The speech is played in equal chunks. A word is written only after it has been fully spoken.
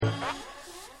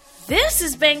This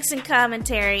is Banks and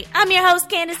Commentary. I'm your host,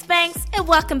 Candace Banks, and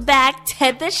welcome back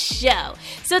to the show.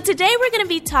 So today we're going to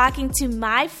be talking to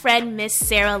my friend, Miss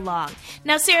Sarah Long.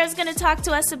 Now, Sarah's going to talk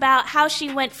to us about how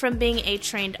she went from being a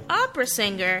trained opera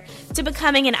singer to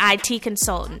becoming an IT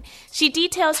consultant. She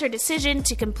details her decision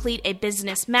to complete a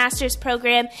business master's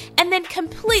program and then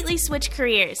completely switch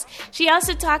careers. She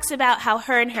also talks about how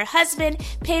her and her husband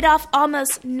paid off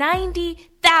almost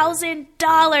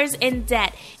 $90,000 in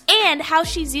debt, and how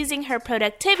she's using her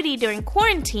productivity during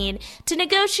quarantine to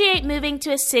negotiate moving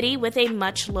to a city with a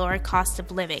much lower cost of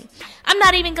living. I'm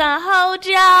not even gonna hold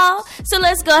y'all, so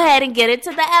let's go ahead and get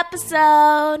into the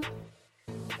episode.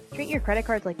 Treat your credit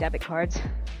cards like debit cards.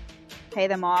 Pay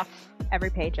them off every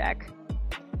paycheck.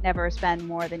 Never spend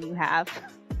more than you have.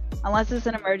 Unless it's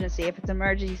an emergency. If it's an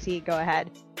emergency, go ahead.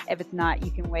 If it's not,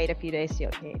 you can wait a few days to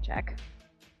get a paycheck.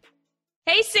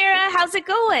 Hey Sarah, how's it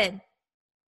going?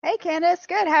 Hey Candace,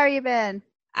 good. How are you been?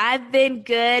 I've been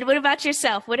good. What about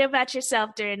yourself? What about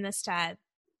yourself during this time?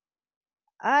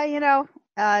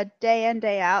 Day in,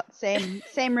 day out, same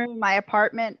room in my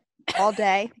apartment all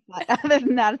day. But other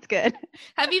than that, it's good.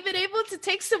 Have you been able to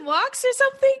take some walks or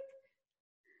something?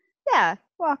 Yeah,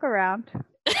 walk around.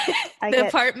 I get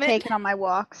apartment? taken on my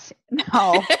walks. No,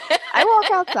 I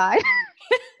walk outside.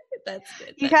 That's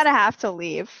good. You kind of have to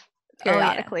leave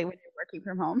periodically when you're working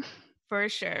from home. For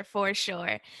sure.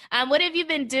 What have you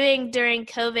been doing during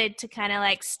COVID to kind of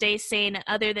like stay sane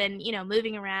other than,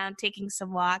 moving around, taking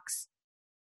some walks?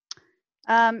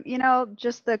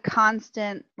 Just the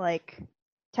constant,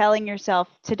 telling yourself,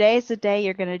 today's the day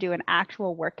you're going to do an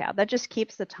actual workout. That just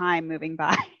keeps the time moving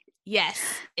by. Yes,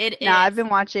 it is. I've been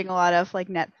watching a lot of,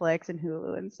 Netflix and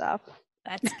Hulu and stuff.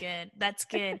 That's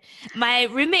good. My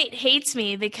roommate hates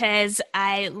me because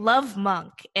I love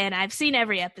Monk, and I've seen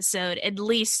every episode at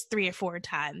least 3 or 4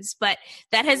 times, but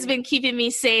that has been keeping me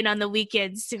sane on the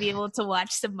weekends to be able to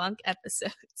watch some Monk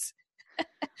episodes.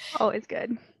 Always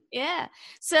good. Yeah.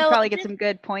 So you probably get some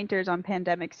good pointers on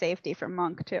pandemic safety from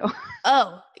Monk too.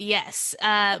 Oh, yes.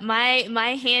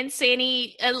 My hand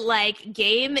sanity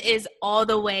game is all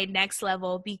the way next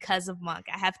level because of Monk.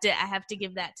 I have to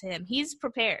give that to him. He's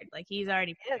prepared. He's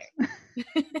already prepared.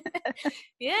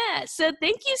 Yeah. So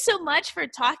thank you so much for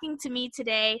talking to me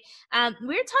today.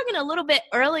 We were talking a little bit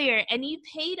earlier, and you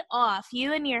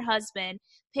and your husband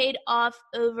paid off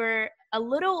a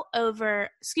little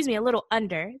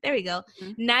under, there we go,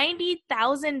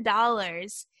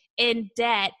 $90,000 in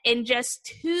debt in just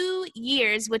 2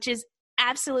 years, which is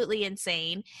absolutely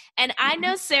insane. And I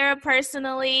know Sarah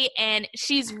personally, and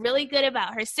she's really good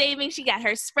about her savings. She got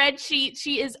her spreadsheet.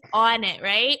 She is on it,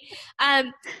 right?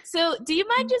 So do you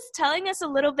mind just telling us a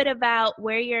little bit about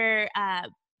where your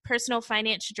personal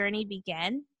finance journey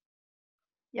began?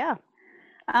 Yeah.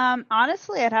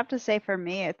 Honestly, I'd have to say for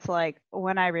me, it's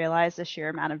when I realized the sheer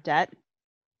amount of debt,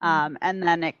 and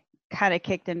then it kind of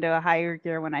kicked into a higher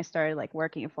gear when I started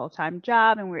working a full-time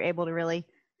job, and we were able to really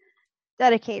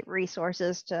dedicate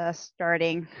resources to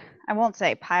starting, I won't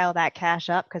say pile that cash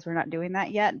up because we're not doing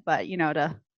that yet, but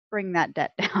to bring that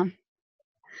debt down.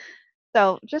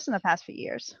 So just in the past few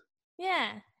years.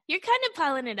 Yeah. You're kind of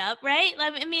piling it up, right?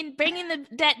 I mean, bringing the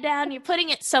debt down, you're putting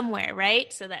it somewhere,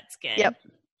 right? So that's good. Yep.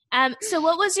 So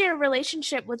what was your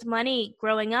relationship with money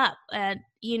growing up?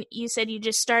 You said you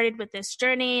just started with this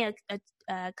journey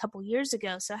a couple years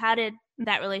ago. So how did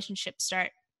that relationship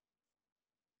start?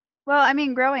 Well, I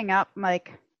mean, growing up, my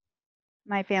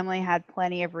family had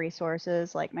plenty of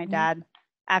resources. My dad,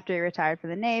 after he retired from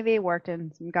the Navy, worked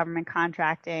in some government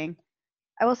contracting.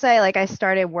 I will say, I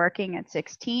started working at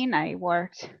 16. I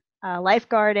worked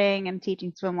lifeguarding and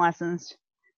teaching swim lessons,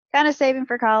 kind of saving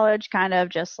for college, kind of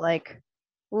just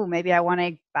ooh, maybe I want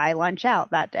to buy lunch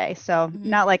out that day. So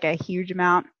not a huge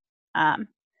amount. Yeah.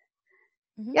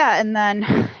 And then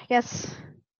I guess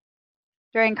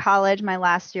during college, my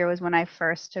last year was when I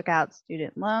first took out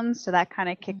student loans. So that kind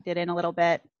of kicked it in a little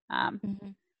bit.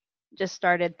 Just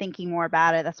started thinking more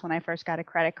about it. That's when I first got a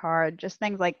credit card, just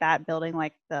things like that, building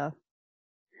the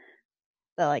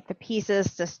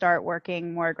pieces to start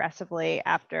working more aggressively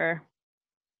after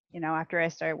I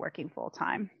started working full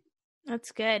time.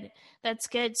 That's good.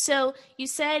 So you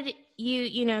said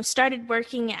you started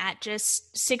working at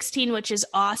just 16, which is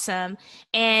awesome.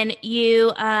 And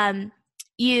you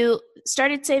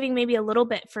started saving maybe a little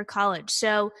bit for college.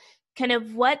 So kind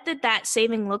of what did that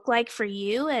saving look like for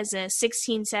you as a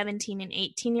 16, 17, and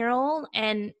 18-year-old?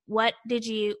 And what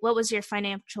was your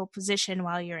financial position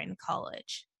while you're in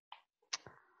college?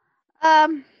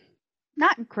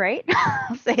 Not great.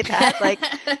 I'll say that.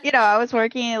 I was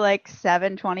working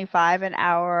 $7.25 an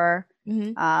hour.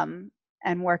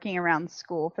 and working around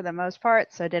school for the most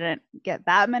part, so I didn't get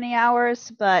that many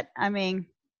hours. But I mean,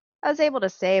 I was able to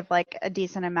save like a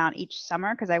decent amount each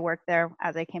summer because I worked there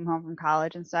as I came home from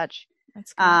college and such,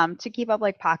 That's good. to keep up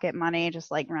like pocket money,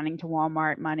 just like running to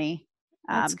Walmart money,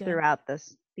 That's good. throughout the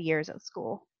years at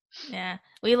school. Yeah,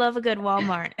 we love a good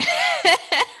Walmart.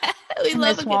 We I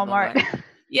love miss a good Walmart. Walmart.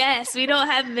 Yes, we don't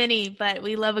have many, but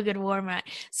we love a good Walmart.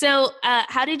 So,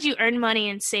 how did you earn money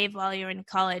and save while you were in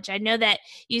college? I know that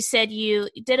you said you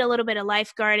did a little bit of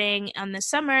lifeguarding on the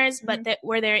summers, but Mhm.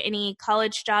 were there any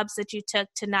college jobs that you took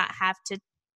to not have to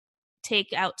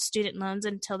take out student loans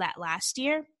until that last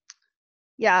year?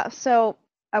 Yeah, so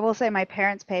I will say my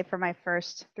parents paid for my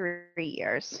first 3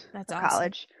 years That's of awesome.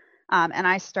 college. And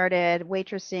I started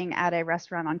waitressing at a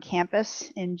restaurant on campus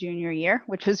in junior year,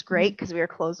 which was Mhm. great because we were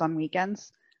closed on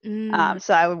weekends. Mm,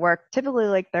 So I would work typically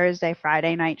like Thursday,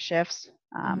 Friday night shifts.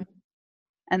 mhm,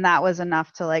 And that was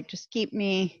enough to like just keep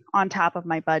me on top of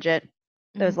my budget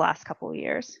those mhm. last couple of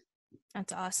years.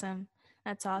 That's awesome.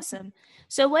 That's awesome.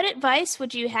 So, what advice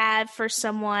would you have for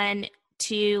someone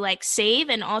to like save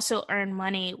and also earn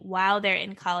money while they're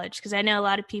in college? Because I know a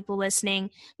lot of people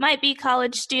listening might be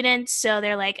college students, so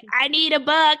they're like, I need a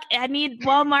buck, I need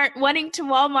Walmart, wanting to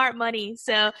Walmart money.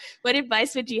 So, what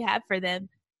advice would you have for them?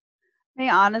 I mean,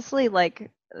 honestly,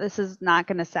 like this is not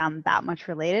going to sound that much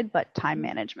related, but time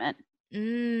management,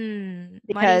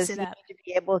 Muddies because it you up. need to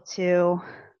be able to,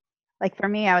 like for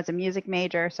me, I was a music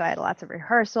major, so I had lots of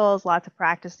rehearsals, lots of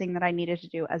practicing that I needed to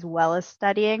do as well as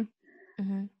studying.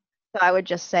 Hmm. So I would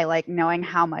just say like knowing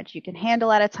how much you can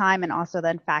handle at a time and also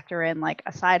then factor in like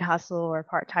a side hustle or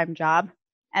part-time job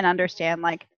and understand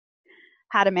like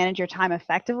how to manage your time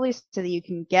effectively so that you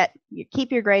can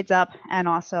keep your grades up and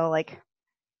also like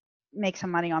make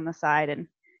some money on the side and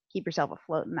keep yourself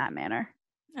afloat in that manner.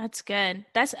 That's good.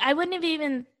 That's I wouldn't have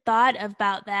even thought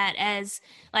about that as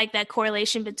like that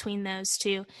correlation between those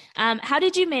two. How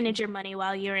did you manage your money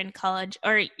while you were in college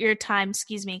or your time,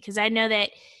 excuse me? Because I know that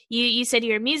you said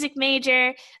you're a music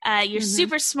major, you're Mm-hmm.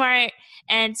 super smart,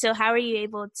 and so how are you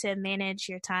able to manage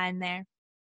your time there?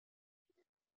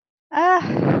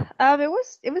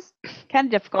 It was kind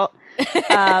of difficult.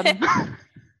 Um,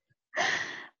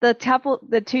 the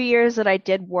 2 years that I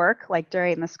did work, like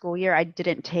during the school year, I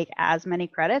didn't take as many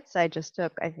credits. I just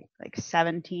took, I think, like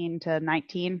 17 to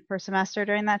 19 per semester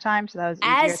during that time, so that was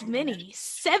easier As to manage. many,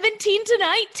 17 to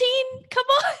 19? Come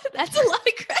on, that's a lot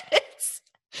of credits.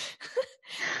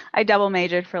 I double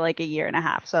majored for like a year and a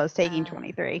half, so I was taking Uh,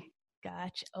 23.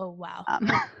 gotcha. Oh wow. Um,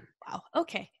 Oh wow.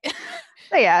 Okay.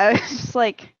 so yeah, it was just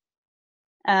like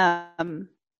um,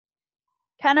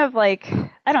 kind of like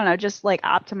I don't know, just like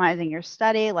optimizing your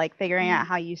study, like figuring out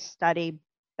how you study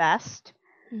best,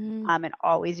 Mhm. and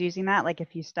always using that. Like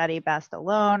if you study best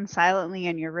alone, silently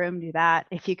in your room, do that.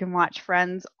 If you can watch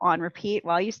Friends on repeat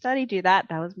while you study, do that.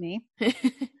 That was me.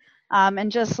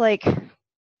 And just like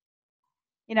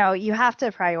you have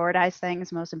to prioritize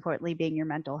things. Most importantly, being your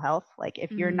mental health. Like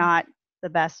if you're Mhm. not the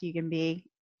best you can be,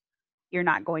 you're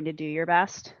not going to do your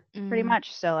best, pretty Mhm.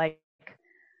 much. So like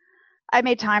I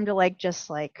made time to like just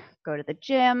like go to the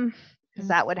gym because Mhm.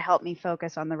 that would help me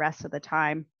focus on the rest of the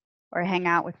time or hang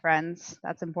out with friends.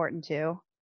 That's important too,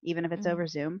 even if it's Mhm. over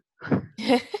Zoom.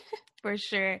 For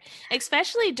sure.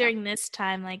 Especially during this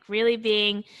time, like really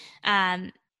being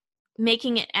um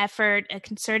making an effort, a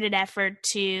concerted effort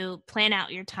to plan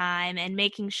out your time and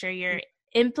making sure you're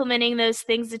implementing those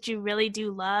things that you really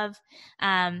do love,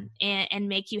 and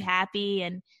make you happy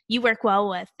and you work well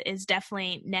with is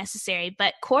definitely necessary.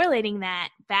 But correlating that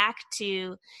back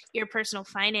to your personal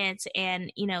finance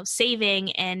and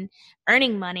saving and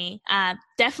earning money,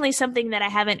 definitely something that I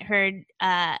haven't heard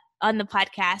on the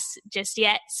podcast just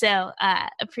yet. So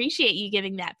appreciate you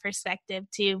giving that perspective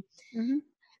too. Mm-hmm.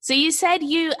 So you said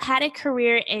you had a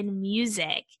career in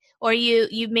music, or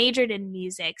you majored in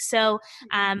music. So,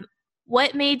 Mm-hmm.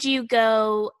 what made you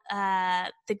go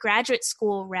the graduate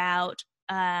school route,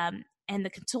 and the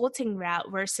consulting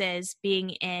route versus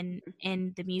being in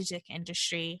the music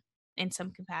industry in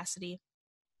some capacity?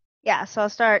 Yeah, so I'll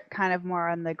start kind of more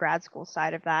on the grad school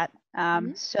side of that.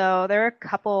 Hmm. So there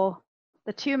are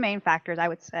the two main factors I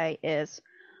would say is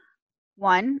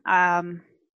one,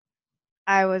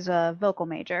 I was a vocal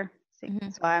major, Hmm.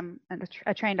 so I'm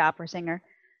a trained opera singer.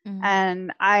 Hmm.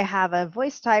 And I have a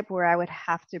voice type where I would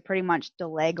have to pretty much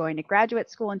delay going to graduate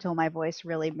school until my voice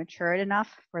really matured enough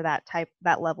for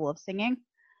that level of singing.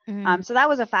 Hmm. So that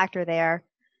was a factor there.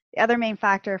 The other main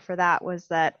factor for that was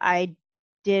that I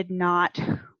did not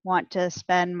want to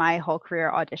spend my whole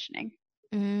career auditioning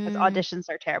because Hmm. auditions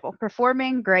are terrible.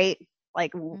 Performing, great.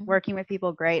 Like Hmm. working with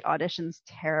people, great. Auditions,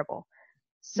 terrible.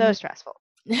 So Hmm. stressful.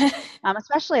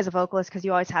 especially as a vocalist, because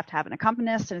you always have to have an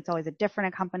accompanist, and it's always a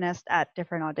different accompanist at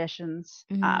different auditions.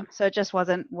 Mm-hmm. So it just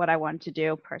wasn't what I wanted to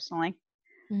do personally.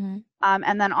 Mm-hmm.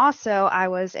 And then also, I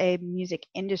was a music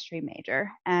industry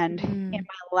major, and in Mm-hmm.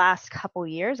 my last couple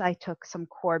years, I took some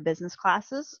core business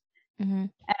classes, Mm-hmm.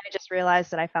 and I just realized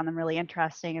that I found them really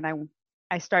interesting, and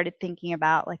I started thinking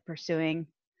about like pursuing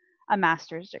a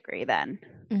master's degree then.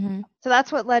 Mm-hmm. So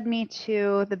that's what led me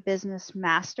to the business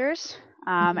masters.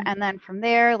 Mm-hmm. And then from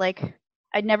there, like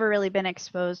I'd never really been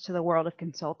exposed to the world of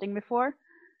consulting before.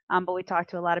 But we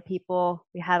talked to a lot of people.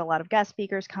 We had a lot of guest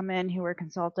speakers come in who were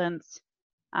consultants.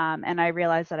 And I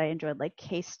realized that I enjoyed like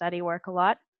case study work a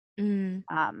lot. And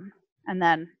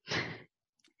then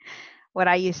what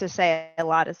I used to say a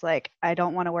lot is like, I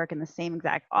don't want to work in the same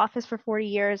exact office for 40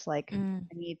 years. Like I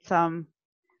need some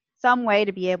way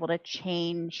to be able to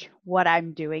change what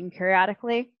I'm doing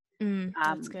periodically.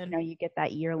 That's good. You get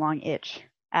that year-long itch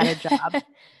at a job.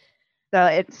 So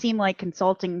it seemed like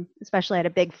consulting, especially at a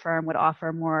big firm, would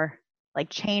offer more like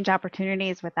change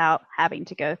opportunities without having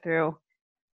to go through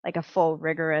like a full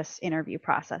rigorous interview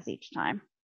process each time.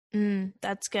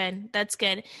 That's good. That's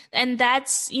good. And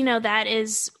that's, that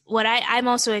is what I'm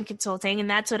also in consulting, and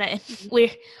that's what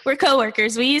we're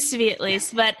coworkers. We used to be, at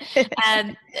least, but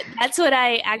that's what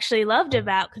I actually loved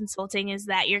about consulting, is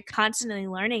that you're constantly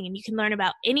learning, and you can learn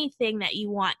about anything that you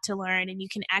want to learn, and you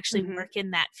can actually work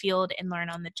in that field and learn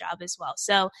on the job as well.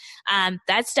 So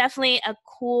that's definitely a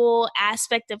cool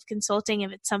aspect of consulting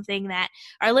if it's something that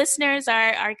our listeners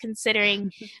are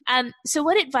considering. So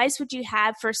what advice would you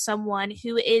have for someone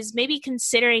who is maybe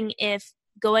considering if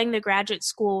going the graduate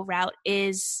school route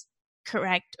is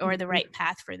correct or the right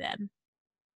path for them?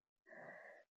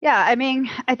 Yeah, I mean,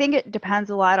 I think it depends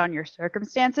a lot on your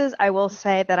circumstances. I will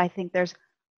say that I think there's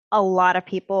a lot of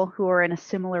people who are in a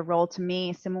similar role to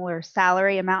me, similar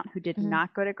salary amount, who did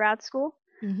not go to grad school.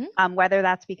 Whether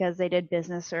that's because they did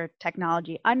business or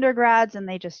technology undergrads and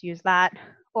they just use that,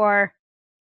 or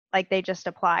like they just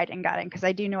applied and got in, because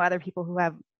I do know other people who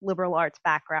have liberal arts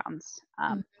backgrounds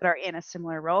that are in a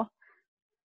similar role.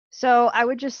 So I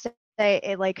would just say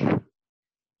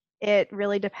it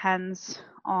really depends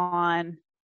on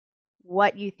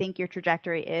what you think your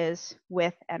trajectory is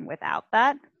with and without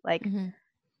that. Like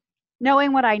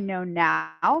knowing what I know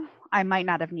now, I might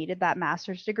not have needed that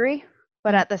master's degree,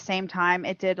 but at the same time,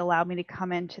 it did allow me to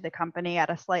come into the company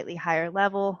at a slightly higher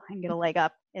level and get a leg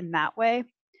up in that way.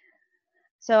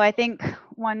 So I think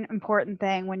one important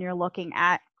thing when you're looking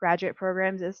at graduate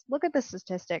programs is look at the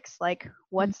statistics. Like,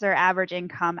 what's their average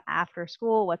income after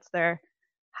school? What's their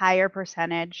higher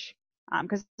percentage?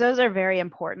 Because those are very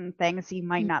important things you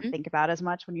might not think about as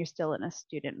much when you're still in a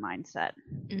student mindset.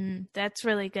 That's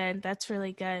really good. That's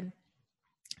really good.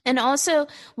 And also,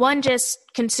 one, just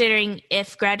considering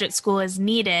if graduate school is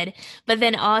needed, but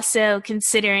then also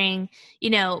considering,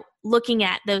 looking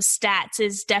at those stats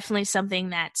is definitely something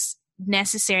that's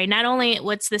necessary. Not only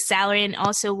what's the salary, and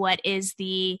also what is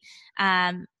the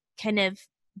kind of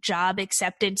job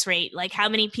acceptance rate, like how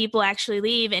many people actually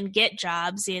leave and get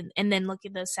jobs, and then look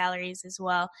at those salaries as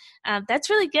well.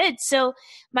 That's really good. So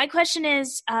my question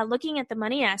is, looking at the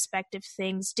money aspect of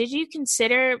things, did you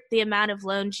consider the amount of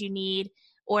loans you need,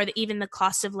 or even the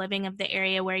cost of living of the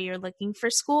area where you're looking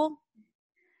for school?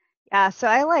 Yeah, so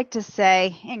I like to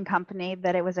say in company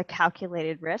that it was a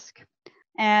calculated risk.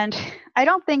 And I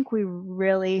don't think we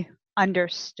really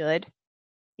understood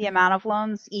the amount of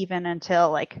loans even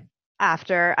until like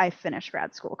after I finished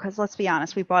grad school. Because let's be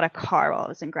honest, we bought a car while I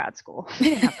was in grad school.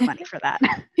 We didn't have the money for that.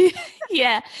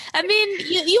 Yeah, I mean,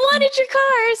 you wanted your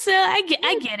car, so I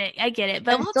get it.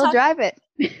 But I still drive it.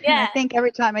 Yeah, I think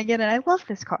every time I get it, I love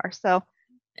this car. So,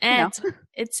 and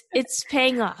it's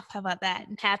paying off. How about that?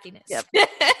 And happiness. Yep.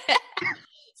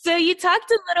 So you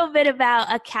talked a little bit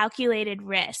about a calculated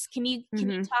risk. Can you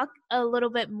talk a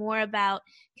little bit more about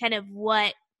kind of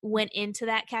what went into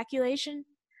that calculation?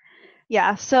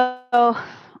 Yeah. So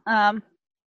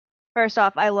first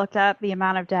off, I looked at the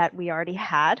amount of debt we already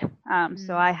had.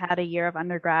 So I had a year of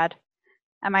undergrad,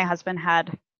 and my husband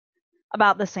had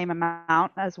about the same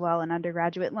amount as well in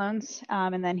undergraduate loans.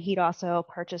 And then he'd also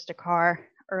purchased a car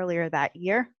earlier that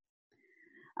year.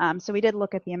 So we did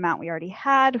look at the amount we already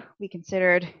had. We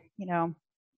considered,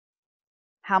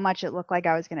 how much it looked like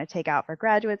I was going to take out for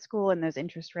graduate school and those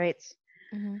interest rates.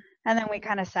 And then we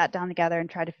kind of sat down together and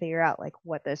tried to figure out like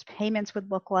what those payments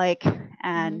would look like,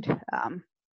 and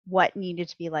what needed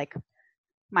to be like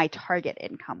my target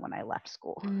income when I left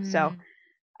school. So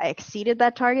I exceeded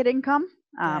that target income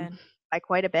by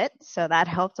quite a bit. So that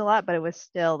helped a lot, but it was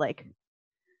still like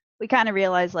we kind of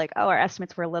realized like, oh, our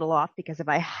estimates were a little off because if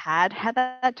I had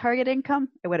that target income,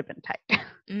 it would have been tight.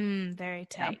 Very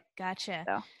Yeah. tight. Gotcha.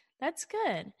 So, That's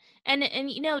good. And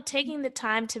taking the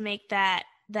time to make that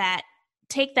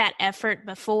take that effort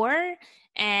before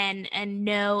and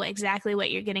know exactly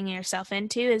what you're getting yourself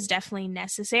into is definitely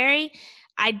necessary.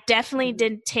 I definitely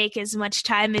didn't take as much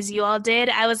time as you all did.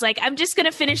 I was like, I'm just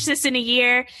gonna finish this in a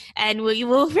year, and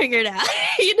we'll figure it out,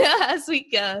 as we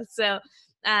go. So,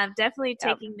 definitely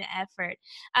yep. taking the effort.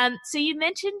 So you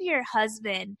mentioned your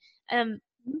husband.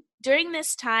 During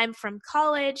this time from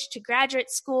college to graduate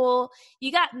school,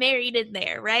 you got married in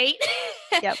there, right?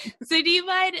 Yep. So do you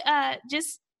mind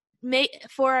just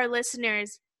for our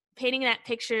listeners painting that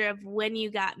picture of when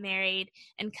you got married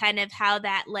and kind of how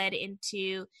that led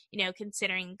into,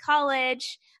 considering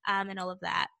college and all of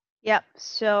that? Yep.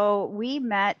 So we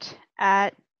met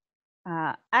at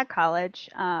college,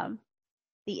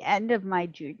 the end of my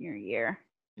junior year.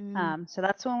 So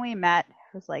that's when we met.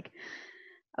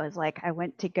 I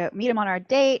went to go meet him on our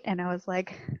date, and I was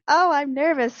like, oh, I'm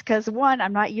nervous because one,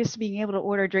 I'm not used to being able to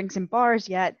order drinks in bars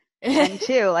yet, and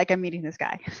two, like I'm meeting this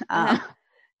guy.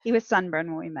 He was sunburned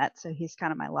when we met, so he's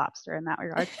kind of my lobster in that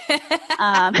regard.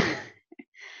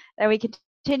 Then we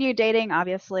continued dating,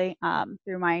 obviously,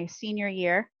 through my senior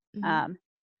year. And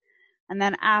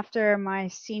then after my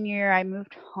senior year, I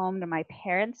moved home to my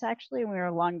parents, actually, and we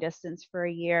were long distance for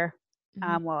a year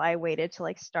while I waited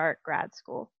to start grad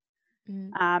school.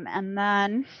 And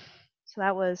then, so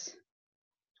that was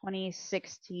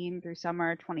 2016 through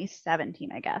summer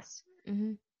 2017, I guess.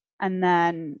 And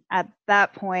then at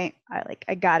that point,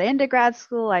 I got into grad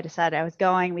school. I decided I was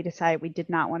going. We decided we did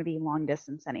not want to be long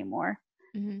distance anymore.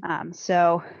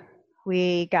 So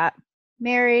we got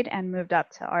married and moved up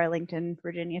to Arlington,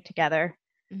 Virginia together.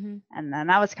 And then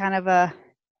that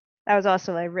was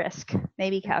also a risk,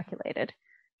 maybe calculated.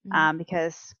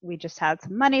 Because we just had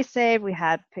some money saved. We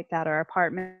had picked out our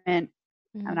apartment,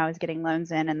 and I was getting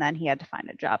loans in, and then he had to find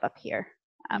a job up here.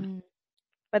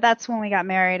 But that's when we got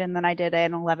married, and then I did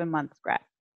an 11-month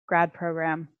grad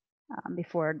program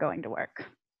before going to work.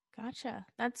 Gotcha.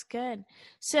 That's good.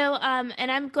 So,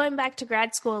 and I'm going back to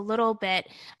grad school a little bit.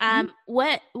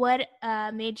 What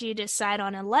made you decide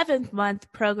on an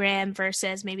 11-month program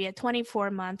versus maybe a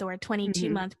 24-month or a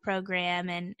 22-month program,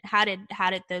 and how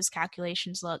did those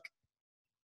calculations look?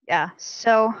 Yeah.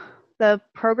 So the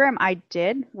program I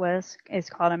did is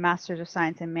called a Master's of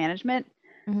Science in Management.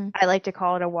 I like to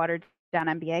call it a watered down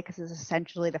MBA because it's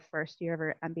essentially the first year of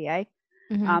your MBA.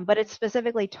 But it's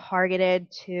specifically targeted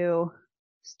to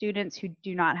students who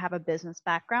do not have a business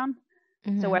background.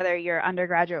 So whether your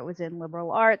undergraduate was in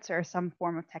liberal arts or some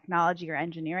form of technology or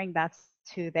engineering, that's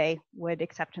who they would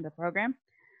accept in the program.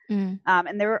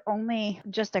 And there were only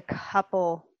just a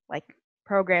couple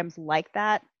programs like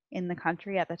that in the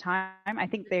country at the time. I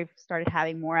think they've started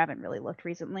having more. I haven't really looked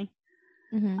recently.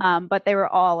 But they were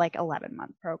all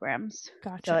 11-month programs.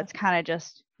 Gotcha. So it's kind of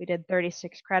we did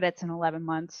 36 credits in 11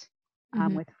 months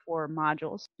with 4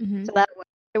 modules. So that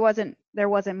there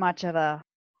wasn't much of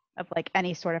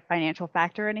any sort of financial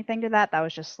factor or anything to that. That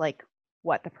was just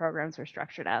what the programs were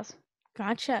structured as.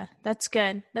 Gotcha. That's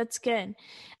good.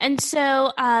 And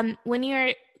so when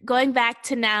you're going back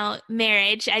to now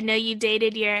marriage, I know you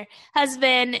dated your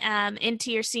husband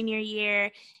into your senior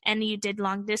year, and you did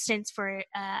long distance for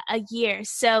a year.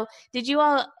 So did you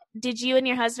and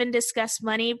your husband discuss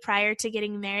money prior to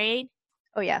getting married?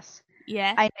 Oh, yes.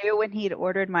 Yeah. I knew when he'd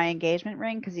ordered my engagement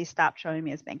ring because he stopped showing me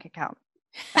his bank account.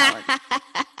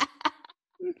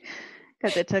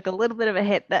 Because it took a little bit of a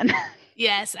hit then.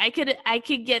 Yes, I could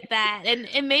get that,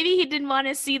 and maybe he didn't want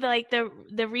to see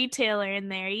the retailer in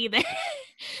there either.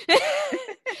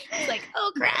 It's like,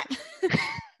 oh crap.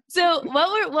 So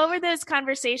what were those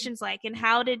conversations like, and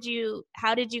how did you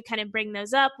kind of bring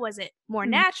those up? Was it more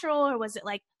natural, or was it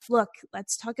like, look,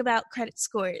 let's talk about credit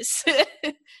scores?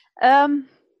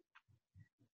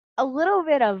 A little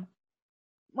bit of,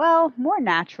 more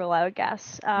natural, I would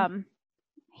guess.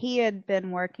 He had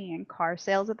been working in car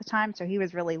sales at the time, so he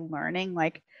was really learning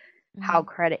how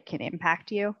credit can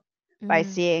impact you by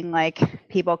seeing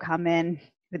people come in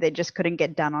who they just couldn't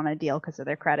get done on a deal because of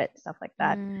their credit, stuff like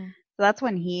that. So that's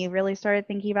when he really started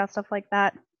thinking about stuff like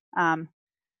that. And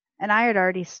I had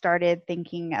already started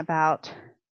thinking about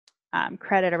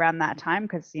credit around that time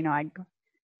because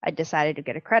I decided to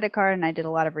get a credit card, and I did a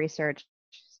lot of research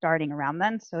starting around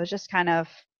then. So it was just kind of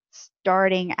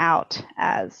starting out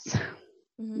as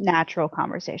natural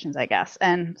conversations, I guess.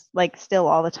 And still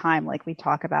all the time, we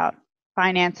talk about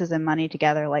finances and money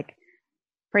together.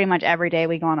 Pretty much every day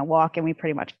we go on a walk, and we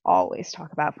pretty much always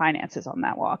talk about finances on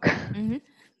that walk.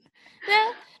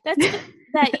 Yeah, that's good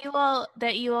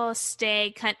that you all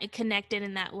stay connected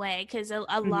in that way, because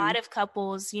a lot of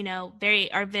couples,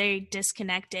 are very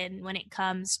disconnected when it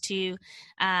comes to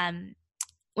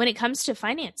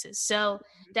finances. So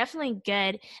definitely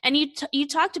good. And you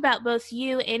talked about both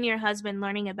you and your husband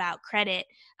learning about credit.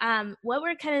 What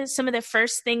were kind of some of the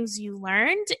first things you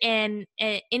learned, and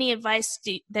any advice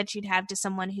that you'd have to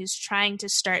someone who's trying to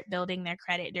start building their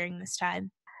credit during this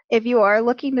time? If you are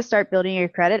looking to start building your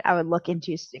credit, I would look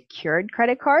into secured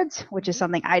credit cards, which is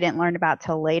something I didn't learn about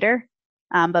till later.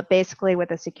 But basically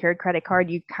with a secured credit card,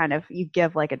 you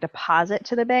give like a deposit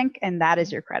to the bank, and that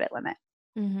is your credit limit.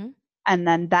 Mm-hmm. And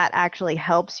then that actually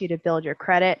helps you to build your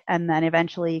credit. And then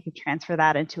eventually you can transfer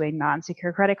that into a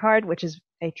non-secure credit card, which is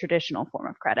a traditional form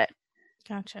of credit.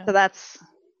 Gotcha. So that's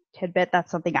tidbit.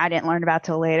 That's something I didn't learn about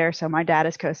till later. So my dad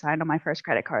is co-signed on my first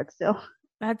credit card still.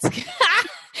 That's good.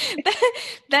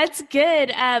 That's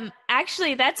good.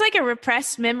 Actually, that's like a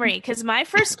repressed memory, because my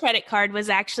first credit card was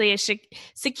actually a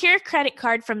secure credit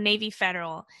card from Navy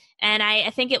Federal. And I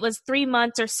think it was 3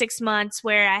 months or 6 months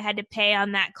where I had to pay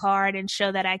on that card and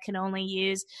show that I can only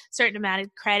use a certain amount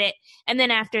of credit. And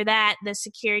then after that, the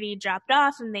security dropped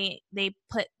off, and they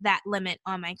put that limit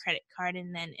on my credit card,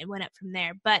 and then it went up from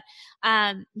there. But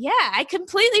I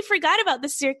completely forgot about the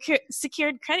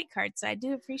secured credit card. So I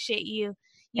do appreciate you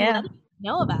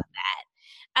know about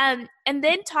that. And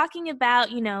then talking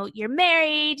about, you're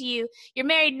married, you're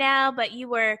married now, but you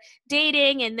were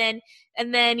dating, and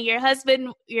then your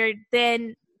husband, your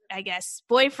then, I guess,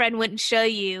 boyfriend wouldn't show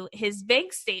you his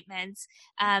bank statements.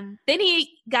 Then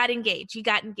he got engaged. You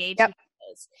got engaged. Yep.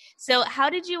 So how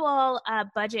did you all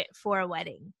budget for a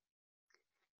wedding?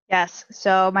 Yes.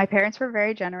 So my parents were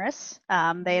very generous.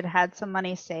 They had some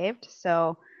money saved.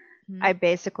 So I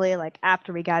basically,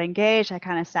 after we got engaged, I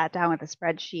kind of sat down with a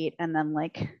spreadsheet and then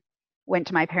went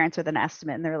to my parents with an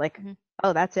estimate, and they were like,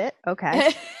 oh, that's it?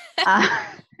 Okay.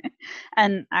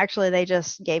 And actually they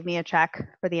just gave me a check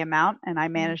for the amount, and I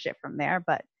managed it from there.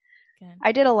 But good.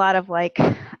 I did a lot of I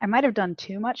might have done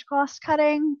too much cost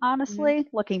cutting, honestly,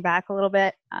 looking back a little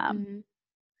bit.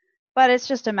 But it's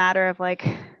just a matter of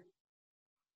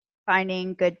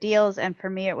finding good deals. And for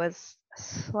me, it was a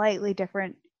slightly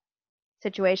different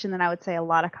situation than I would say a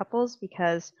lot of couples,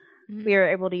 because we were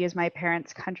able to use my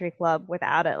parents' country club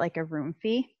without it, a room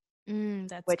fee,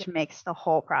 which good. Makes the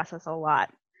whole process a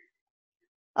lot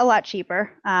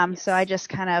cheaper. Yes. So I just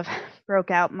kind of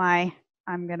broke out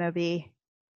I'm going to be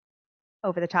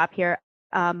over the top here,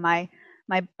 my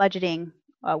budgeting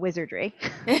wizardry,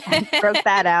 and broke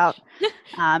that out.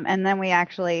 And then we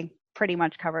actually pretty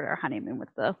much covered our honeymoon with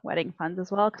the wedding funds as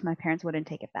well, because my parents wouldn't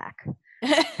take it back.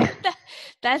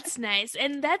 That's nice.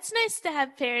 And that's nice to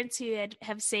have parents who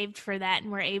have saved for that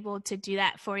and were able to do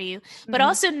that for you. But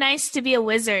also nice to be a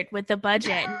wizard with the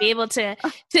budget and be able to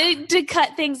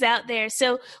cut things out there.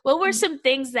 So what were some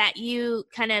things that you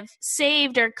kind of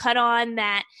saved or cut on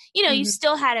that, you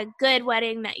still had a good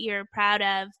wedding that you're proud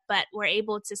of, but were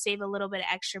able to save a little bit of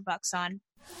extra bucks on?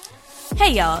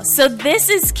 Hey y'all, so this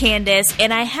is Candace,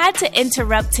 and I had to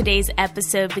interrupt today's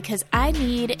episode because I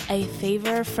need a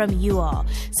favor from you all.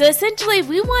 So essentially,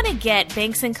 we want to get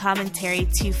Banks and Commentary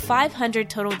to 500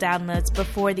 total downloads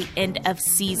before the end of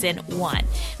season 1.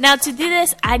 Now to do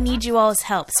this, I need you all's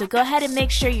help. So go ahead and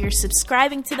make sure you're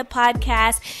subscribing to the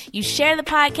podcast, you share the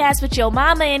podcast with your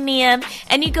mama and them,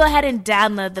 and you go ahead and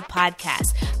download the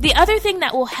podcast. The other thing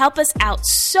that will help us out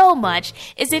so much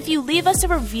is if you leave us a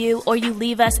review or you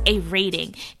leave us a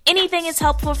rating. Anything is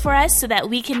helpful for us so that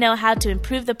we can know how to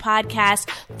improve the podcast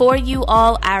for you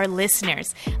all, our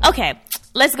listeners. Okay,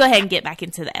 let's go ahead and get back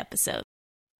into the episode.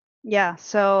 Yeah,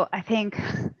 so I think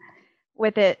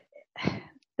with it,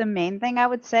 the main thing I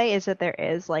would say is that there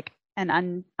is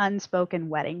an unspoken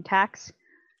wedding tax.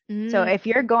 So if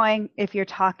you're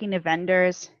talking to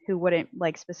vendors who wouldn't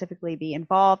specifically be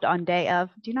involved on day of,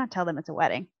 do not tell them it's a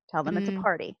wedding. Tell them it's a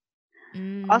party.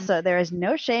 Also, there is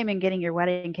no shame in getting your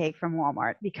wedding cake from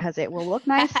Walmart, because it will look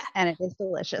nice and it is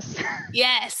delicious.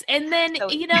 Yes. And then,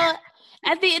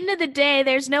 at the end of the day,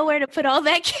 there's nowhere to put all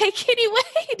that cake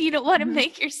anyway. And you don't want to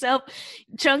make yourself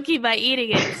chunky by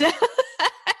eating it. So.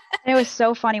 It was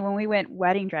so funny when we went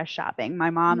wedding dress shopping.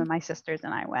 My mom and my sisters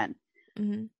and I went.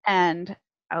 And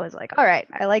I was like, all right,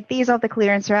 I like these off the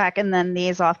clearance rack and then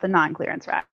these off the non-clearance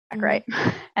rack, right?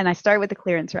 And I started with the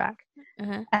clearance rack.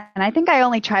 And I think I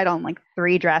only tried on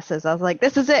 3 dresses. I was like,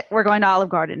 this is it. We're going to Olive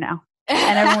Garden now.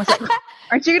 And everyone was like,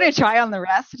 aren't you going to try on the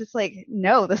rest? It's like,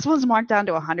 no, this one's marked down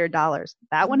to $100.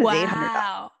 That one is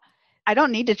 $800. I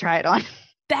don't need to try it on.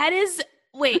 That is,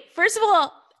 wait, first of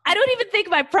all, I don't even think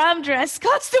my prom dress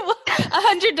cost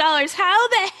 $100. How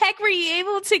the heck were you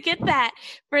able to get that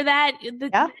for that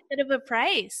bit of a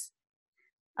price?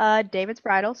 David's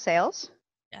Bridal sales.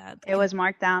 It Okay. was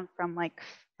marked down from like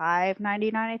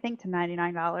 $5.99, I think, to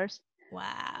 $99.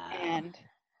 Wow. And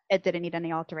it didn't need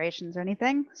any alterations or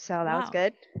anything, so that was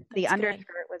good. The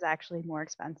underskirt was actually more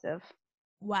expensive.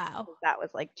 Wow. That was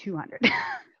like $200.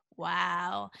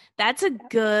 Wow. That's a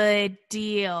good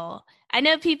deal. I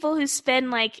know people who spend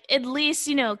like at least,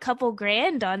 a couple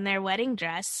grand on their wedding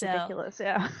dress. So ridiculous,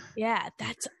 yeah. Yeah,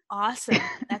 that's awesome.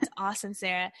 That's awesome,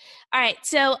 Sarah. All right.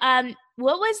 So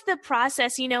what was the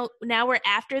process? Now we're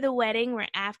after the wedding, we're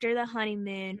after the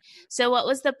honeymoon. So what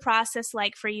was the process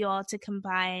like for you all to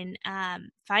combine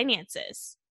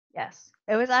finances? Yes.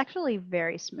 It was actually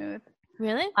very smooth.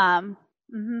 Really?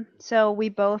 So we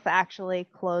both actually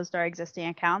closed our existing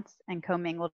accounts and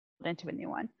commingled into a new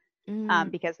one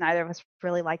because neither of us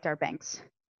really liked our banks.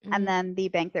 And then the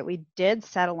bank that we did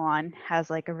settle on has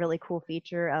like a really cool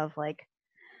feature of like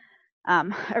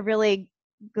a really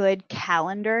good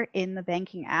calendar in the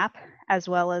banking app, as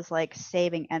well as like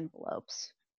saving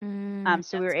envelopes.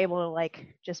 So we were able to like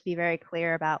just be very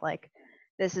clear about like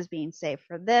this is being saved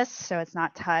for this, so it's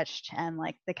not touched, and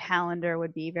like the calendar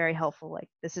would be very helpful. Like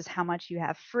this is how much you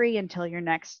have free until your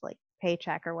next like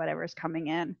paycheck or whatever is coming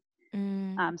in.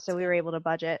 So we were able to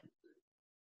budget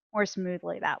more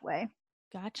smoothly that way.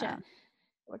 Gotcha.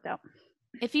 Worked out.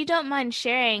 If you don't mind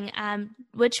sharing,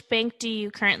 which bank do you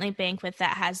currently bank with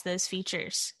that has those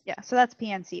features? Yeah, so that's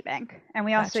PNC Bank. And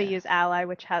we also use Ally,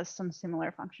 which has some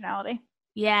similar functionality.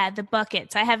 Yeah, the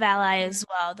buckets. I have Ally as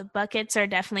well. The buckets are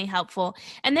definitely helpful.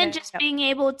 And then just being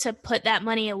able to put that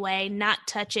money away, not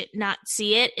touch it, not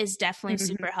see it is definitely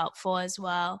super helpful as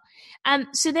well.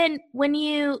 So then when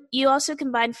you also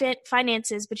combine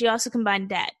finances, but you also combine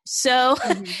debt. So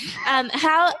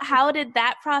how did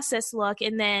that process look?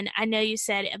 And then I know you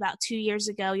said about 2 years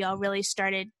ago, y'all really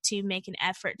started to make an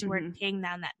effort toward paying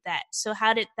down that debt. So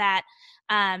how did that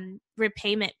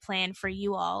repayment plan for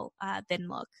you all then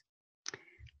look?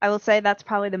 I will say that's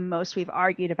probably the most we've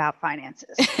argued about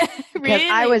finances. Because Really?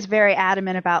 I was very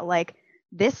adamant about like,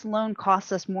 this loan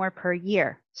costs us more per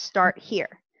year. Start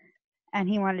here. And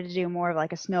he wanted to do more of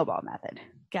like a snowball method.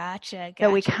 Gotcha.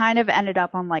 So we kind of ended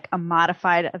up on like a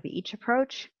modified of each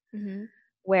approach,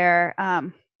 where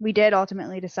we did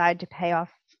ultimately decide to pay off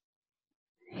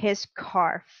his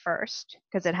car first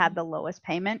because it had the lowest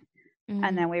payment.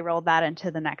 And then we rolled that into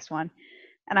the next one.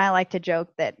 And I like to joke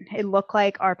that it looked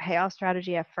like our payoff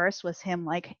strategy at first was him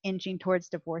like inching towards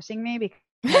divorcing me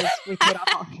because we paid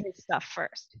off all his stuff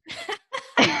first.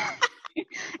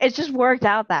 It just worked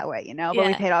out that way, but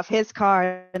we paid off his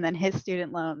car and then his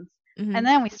student loans. And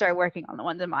then we started working on the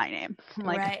ones in my name. I'm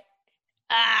like,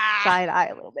 side eye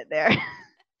a little bit there.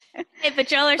 Hey,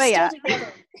 but y'all are still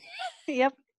together.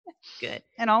 Yep. Good.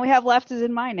 And all we have left is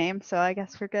in my name, so I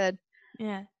guess we're good.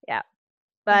 Yeah. Yeah.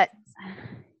 But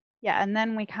yeah, and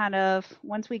then we kind of,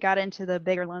 once we got into the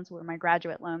bigger loans, were my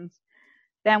graduate loans,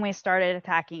 then we started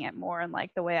attacking it more in like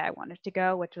the way I wanted to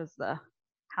go, which was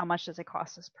how much does it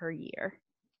cost us per year?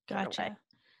 Gotcha.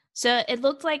 So it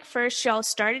looked like first y'all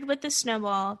started with the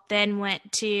snowball, then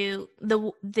went to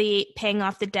the paying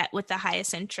off the debt with the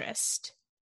highest interest.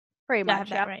 Pretty much,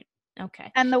 that right?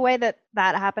 Okay. And the way that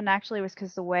happened actually was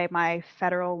because the way my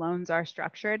federal loans are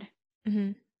structured,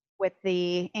 with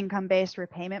the income-based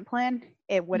repayment plan,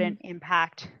 it wouldn't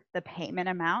impact the payment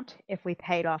amount if we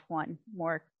paid off one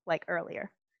more like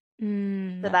earlier.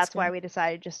 So that's why we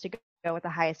decided just to go with the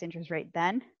highest interest rate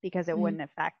then, because it wouldn't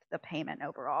affect the payment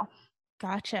overall.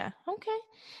 Gotcha. Okay.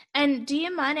 And do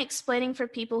you mind explaining for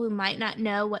people who might not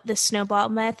know what the snowball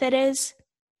method is?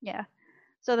 Yeah.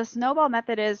 So the snowball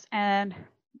method is, and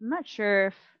I'm not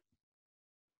sure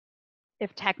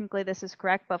if technically this is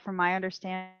correct, but from my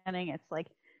understanding, it's like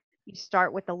you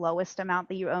start with the lowest amount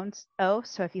that you owe.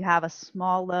 So if you have a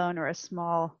small loan or a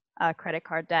small credit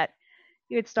card debt,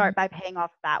 you would start by paying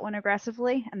off that one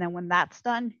aggressively. And then when that's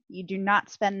done, you do not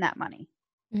spend that money.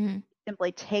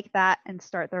 Simply take that and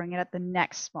start throwing it at the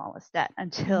next smallest debt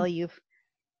until you've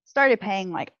started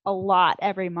paying like a lot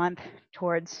every month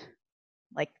towards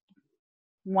like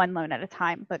one loan at a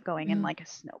time, but going in like a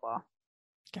snowball.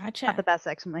 Gotcha. Not the best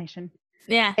explanation.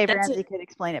 Yeah. Hey, Ramsey could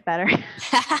explain it better.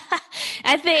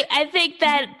 I think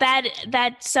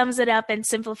that sums it up and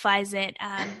simplifies it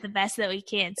the best that we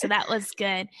can. So that was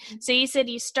good. So you said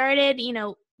you started,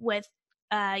 with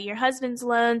your husband's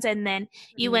loans, and then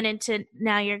you went into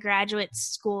now your graduate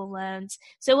school loans.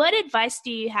 So what advice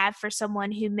do you have for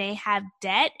someone who may have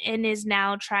debt and is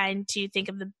now trying to think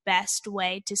of the best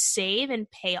way to save and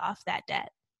pay off that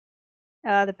debt?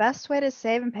 The best way to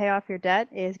save and pay off your debt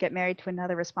is get married to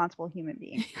another responsible human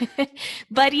being.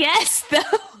 But yes,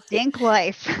 though. Dink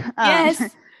life.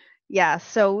 Yes. Yeah,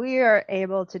 so we are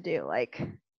able to do like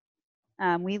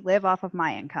we live off of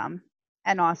my income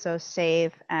and also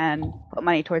save and put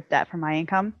money towards debt from my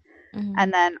income. Mm-hmm.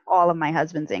 And then all of my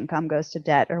husband's income goes to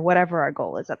debt or whatever our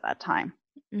goal is at that time.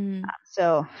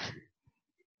 So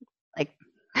like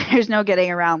there's no getting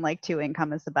around like two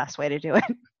income is the best way to do it.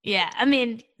 Yeah, I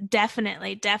mean,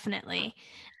 definitely, definitely.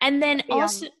 And then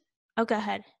also, Beyond, oh, go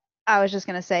ahead. I was just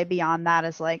gonna say beyond that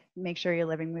is like make sure you're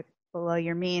living with below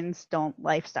your means. Don't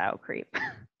lifestyle creep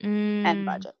and Mm,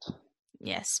 budget.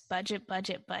 yes, budget,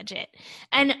 budget, budget.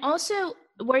 And also,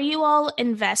 were you all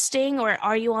investing or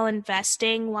are you all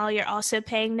investing while you're also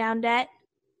paying down debt?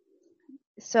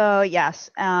 So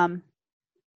yes,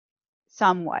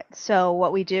 somewhat. So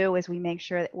what we do is we make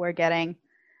sure that we're getting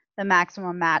the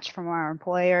maximum match from our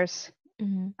employers.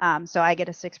 Mm-hmm. So I get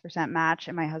a 6% match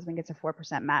and my husband gets a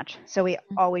 4% match. So we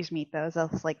always meet those.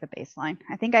 That's like the baseline.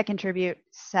 I think I contribute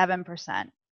 7%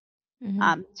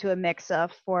 Mm-hmm. to a mix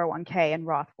of 401k and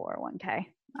Roth 401k.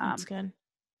 That's good.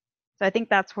 So I think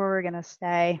that's where we're going to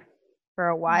stay for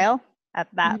a while at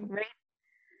that Mm-hmm. rate.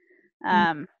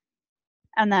 Um,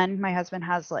 and then my husband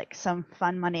has like some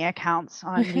fun money accounts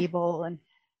on Webull and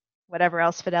whatever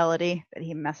else Fidelity that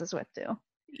he messes with too.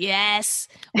 Yes.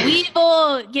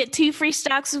 Weevil. Get 2 free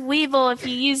stocks of Weevil if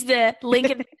you use the link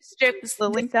in the The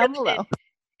link down below.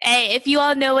 Hey, if you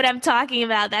all know what I'm talking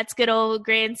about, that's good old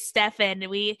Grand Stefan.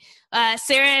 We,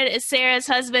 Sarah's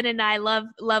husband and I love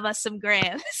us some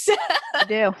Graham. I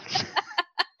do.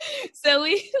 So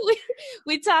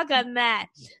we talk on that.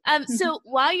 So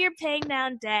while you're paying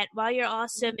down debt, while you're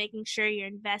also making sure you're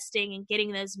investing and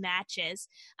getting those matches,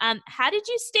 how did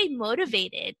you stay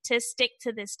motivated to stick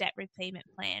to this debt repayment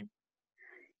plan?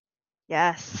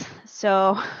 Yes.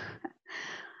 So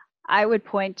I would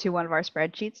point to one of our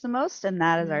spreadsheets the most, and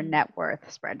that is our net worth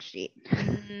spreadsheet.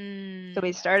 So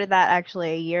we started that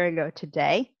actually a year ago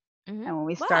today. And when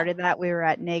we started that, we were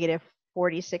at negative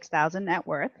 46,000 net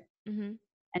worth.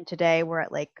 And today we're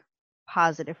at like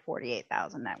positive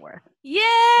 48,000 net worth. Yeah.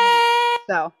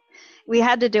 So we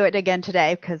had to do it again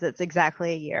today because it's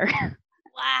exactly a year.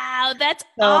 Wow, that's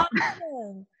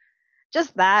awesome.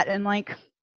 Just that, and like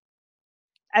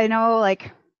I know,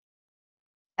 like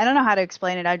I don't know how to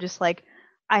explain it. I just like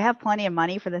I have plenty of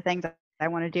money for the things that I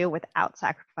want to do without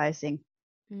sacrificing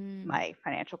my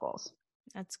financial goals.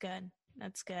 That's good.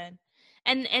 That's good.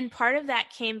 And part of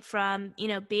that came from,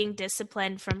 being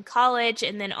disciplined from college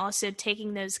and then also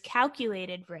taking those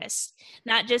calculated risks,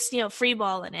 not just,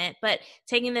 freeballing it, but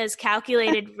taking those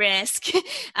calculated risks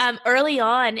early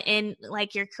on in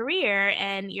like your career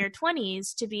and your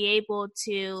 20s to be able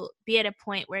to be at a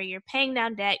point where you're paying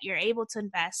down debt, you're able to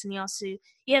invest, and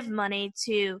you have money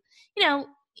to,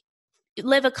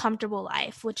 live a comfortable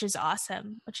life, which is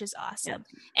awesome. Yep.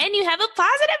 And you have a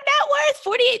positive net worth,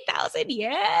 48,000.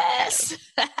 Yes.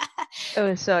 It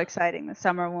was so exciting this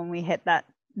summer when we hit that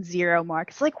 0 mark.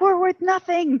 It's like we're worth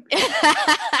nothing.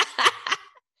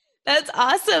 That's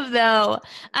awesome though.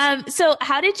 So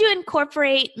how did you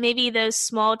incorporate maybe those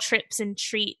small trips and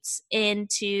treats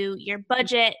into your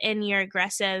budget and your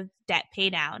aggressive debt pay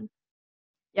down?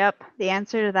 Yep. The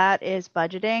answer to that is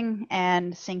budgeting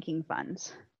and sinking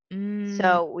funds.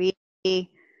 So we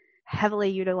heavily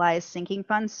utilize sinking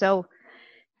funds. So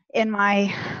in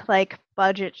my like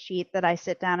budget sheet that I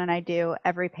sit down and I do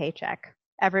every paycheck,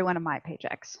 every one of my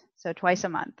paychecks, so twice a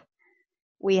month,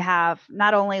 we have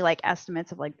not only like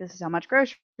estimates of like this is how much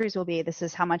groceries will be, this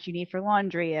is how much you need for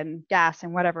laundry and gas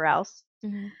and whatever else.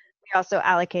 We also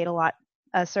allocate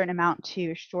a certain amount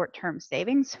to short-term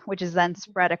savings, which is then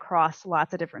spread across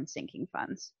lots of different sinking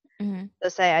funds. So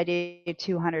say I do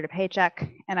 200 a paycheck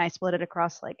and I split it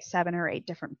across like 7 or 8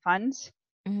 different funds.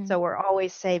 So we're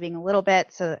always saving a little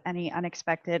bit. So any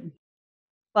unexpected,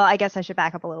 well, I guess I should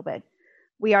back up a little bit.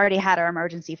 We already had our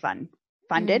emergency fund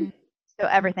funded. So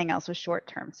everything else was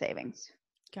short-term savings.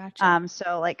 Gotcha.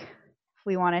 So like if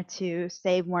we wanted to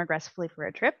save more aggressively for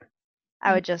a trip,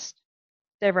 I would just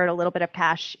divert a little bit of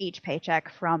cash each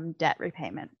paycheck from debt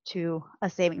repayment to a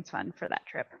savings fund for that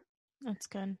trip. That's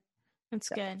good. That's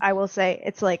good. I will say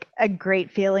it's like a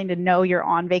great feeling to know you're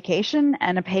on vacation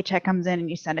and a paycheck comes in and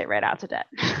you send it right out to debt.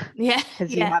 Yeah.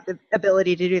 Because you have the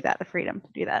ability to do that, the freedom to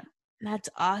do that. That's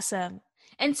awesome.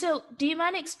 And so do you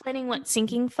mind explaining what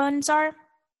sinking funds are?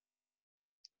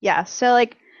 Yeah. So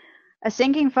like a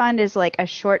sinking fund is like a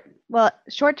short,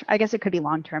 I guess it could be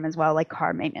long term as well, like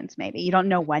car maintenance maybe. You don't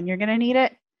know when you're going to need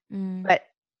it, but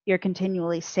you're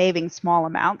continually saving small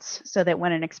amounts so that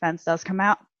when an expense does come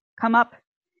up,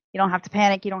 You don't have to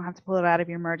panic. You don't have to pull it out of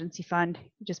your emergency fund.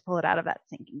 You just pull it out of that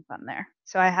sinking fund there.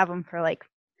 So I have them for like,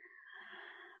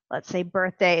 let's say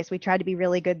birthdays. We tried to be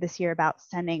really good this year about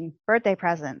sending birthday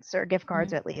presents or gift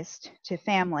cards at least to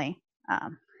family.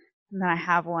 And then I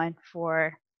have one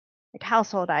for like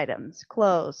household items,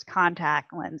 clothes,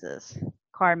 contact lenses,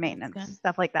 car maintenance,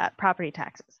 stuff like that, property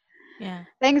taxes. Yeah.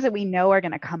 Things that we know are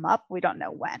going to come up. We don't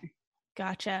know when.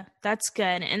 Gotcha. That's good.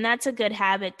 And that's a good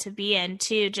habit to be in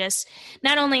too. Just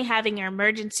not only having your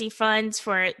emergency funds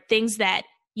for things that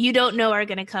you don't know are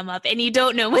going to come up and you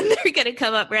don't know when they're going to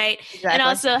come up, right? Exactly. And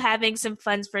also having some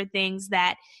funds for things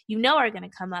that you know are going to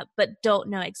come up, but don't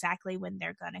know exactly when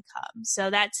they're going to come. So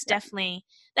that's definitely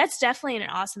an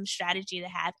awesome strategy to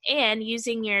have. And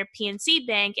using your PNC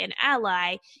Bank and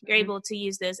Ally, you're able to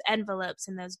use those envelopes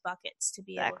and those buckets to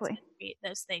be able to create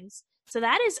those things. So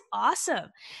that is awesome.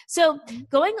 So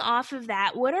going off of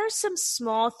that, what are some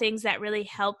small things that really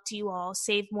helped you all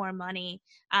save more money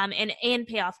and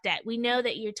pay off debt? We know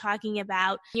that you're talking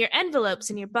about your envelopes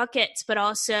and your buckets, but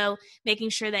also making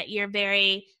sure that you're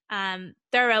very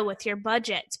thorough with your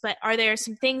budgets. But are there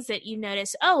some things that you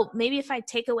notice, oh, maybe if I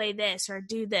take away this or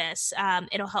do this,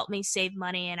 it'll help me save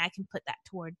money and I can put that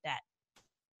toward debt?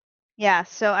 Yeah,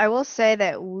 so I will say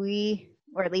that we,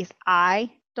 or at least I,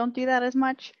 don't do that as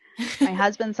much. My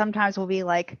husband sometimes will be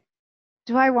like,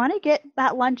 do I want to get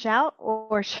that lunch out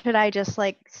or should I just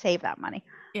like save that money?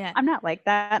 Yeah. I'm not like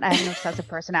that. I have an obsessive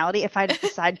personality. If I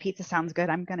decide pizza sounds good,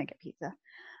 I'm going to get pizza.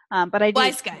 But I do.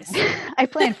 Wise guys. I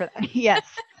plan for that. Yes.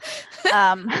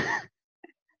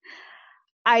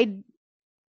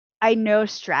 I know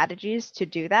strategies to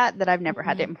do that I've never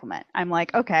had to implement. I'm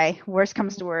like, okay, worst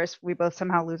comes to worst, we both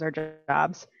somehow lose our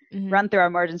jobs. Run through our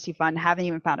emergency fund, haven't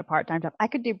even found a part-time job. I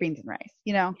could do beans and rice,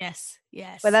 you know?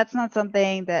 Yes. But that's not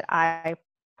something that I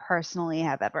personally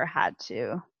have ever had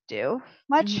to do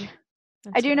much.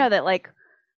 I do know that like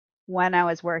when I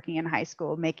was working in high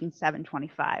school making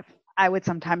 $7.25, I would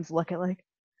sometimes look at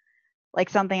like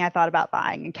something I thought about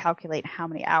buying and calculate how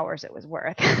many hours it was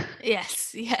worth.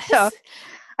 Yes. So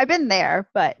I've been there,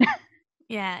 but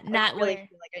yeah, not really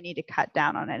feel like I need to cut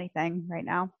down on anything right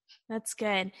now. That's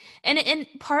good. And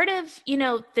part of,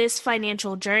 this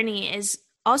financial journey is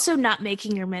also not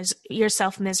making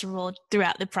yourself miserable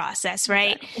throughout the process,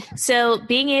 right? Exactly. So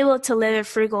being able to live a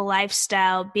frugal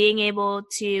lifestyle, being able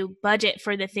to budget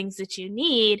for the things that you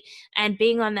need, and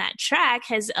being on that track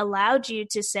has allowed you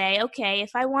to say, okay,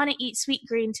 if I want to eat Sweet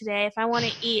Green today, if I want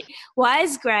to eat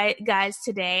Wise Guys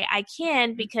today, I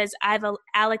can because I've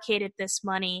allocated this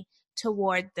money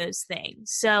toward those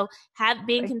things. So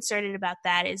being concerted about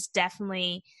that is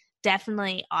definitely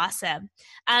awesome.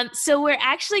 So we're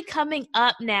actually coming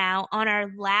up now on our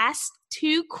last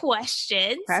two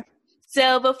questions. Okay.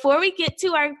 So before we get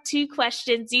to our two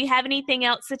questions, do you have anything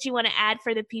else that you want to add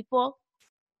for the people?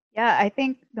 Yeah, I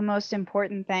think the most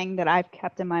important thing that I've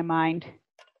kept in my mind,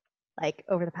 like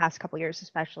over the past couple years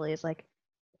especially, is like,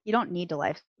 you don't need to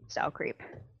lifestyle creep.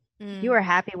 You are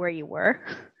happy where you were.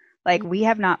 Like we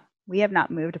have not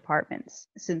moved apartments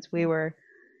since we were,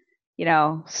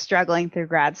 struggling through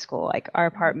grad school. Like our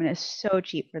apartment is so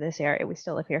cheap for this area. We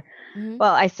still live here.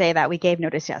 Well, I say that we gave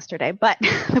notice yesterday, but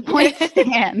the point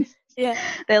stands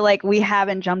that like we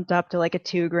haven't jumped up to like a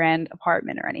 $2,000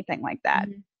 apartment or anything like that.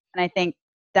 And I think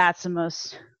that's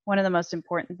one of the most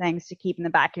important things to keep in the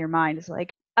back of your mind is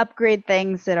like upgrade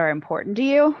things that are important to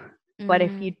you. But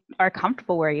if you are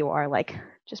comfortable where you are, like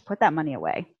just put that money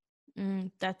away.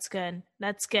 That's good.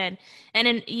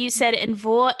 And you said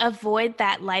avoid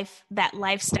that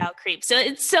lifestyle creep. So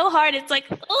it's so hard. It's like,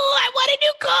 oh, I want a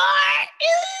new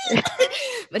car,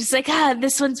 but it's like,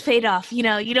 this one's paid off. You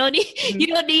don't need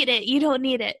it. You don't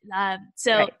need it.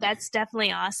 That's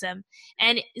definitely awesome.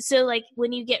 And so like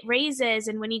when you get raises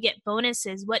and when you get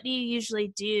bonuses, what do you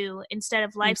usually do instead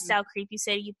of lifestyle creep? You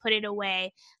say you put it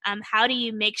away. How do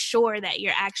you make sure that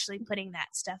you're actually putting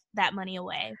that money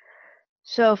away?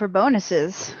 So for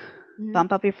bonuses,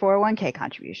 bump up your 401k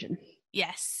contribution.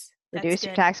 Yes. Reduce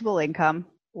your taxable income.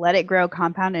 Let it grow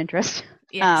compound interest.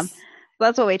 Yes.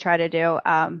 That's what we try to do.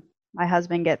 My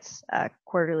husband gets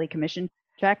quarterly commission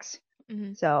checks.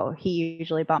 So he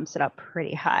usually bumps it up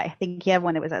pretty high. I think he had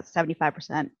one that was at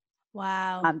 75%.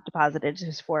 Wow. Deposited to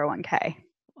his 401k.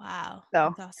 Wow.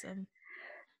 So that's awesome.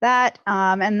 That,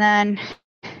 and then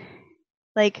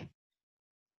like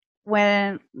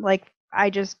when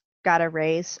I just got a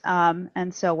raise.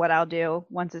 And so what I'll do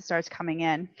once it starts coming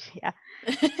in,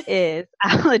 is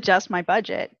I'll adjust my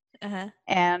budget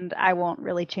and I won't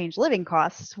really change living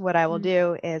costs. What I will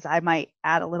do is I might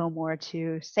add a little more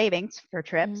to savings for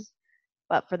trips.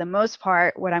 But for the most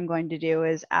part, what I'm going to do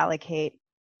is allocate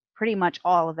pretty much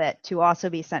all of it to also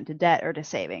be sent to debt or to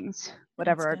savings,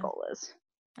 whatever our goal is.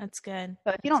 That's good.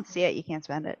 So if you don't see it, you can't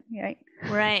spend it,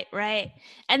 right? Right.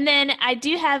 And then I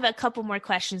do have a couple more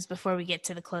questions before we get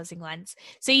to the closing ones.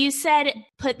 So you said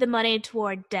put the money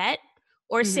toward debt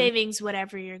or savings,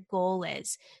 whatever your goal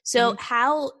is. So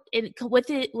how, with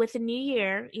the new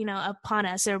year, upon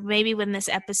us, or maybe when this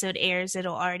episode airs,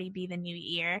 it'll already be the new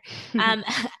year.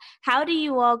 How do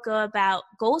you all go about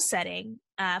goal setting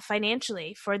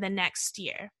financially for the next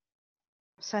year?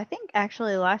 So I think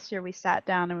actually last year we sat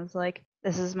down and was like,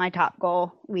 this is my top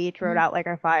goal. We each wrote out like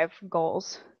our 5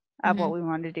 goals of what we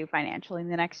wanted to do financially in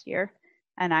the next year.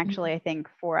 And actually, I think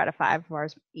 4 out of 5 of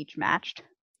ours each matched.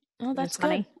 Oh, that's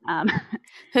funny.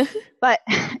 But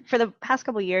for the past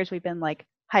couple of years, we've been like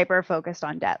hyper focused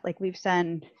on debt. Like we've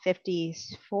sent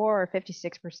 54 or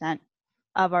 56%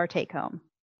 of our take home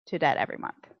to debt every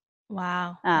month.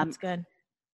 Wow, that's good.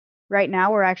 Right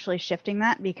now, we're actually shifting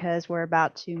that because we're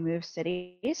about to move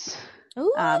cities.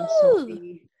 Ooh. We're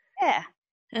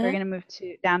going to move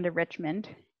down to Richmond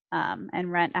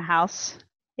and rent a house.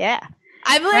 Yeah.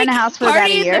 I'm like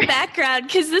party in the background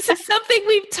because this is something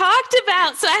we've talked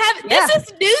about. So this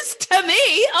is news to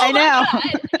me. Oh, I know.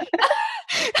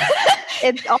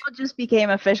 It all just became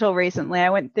official recently.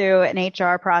 I went through an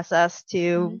HR process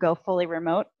to go fully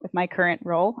remote with my current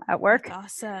role at work.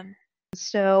 That's awesome.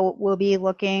 So we'll be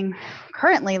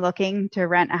currently looking to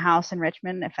rent a house in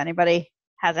Richmond. If anybody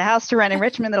has a house to rent in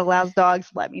Richmond that allows dogs,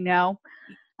 let me know.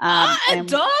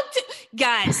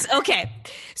 Guys, okay.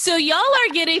 So y'all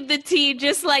are getting the tea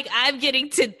just like I'm getting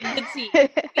the tea.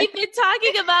 We've been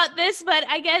talking about this, but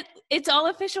I guess it's all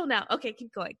official now. Okay,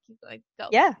 keep going. Go.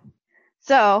 Yeah.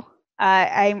 So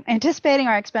I'm anticipating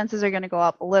our expenses are going to go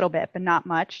up a little bit, but not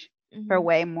much for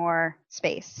way more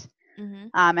space.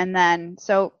 And then,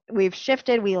 so we've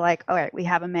shifted. We all right, we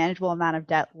have a manageable amount of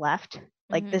debt left.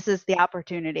 Like this is the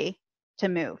opportunity to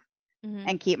move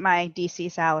and keep my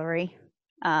DC salary.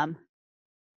 And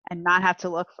not have to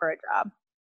look for a job.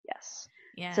 Yes.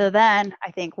 Yeah. So then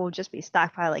I think we'll just be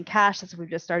stockpiling cash as we've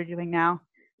just started doing now.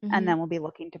 And then we'll be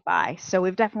looking to buy. So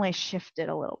we've definitely shifted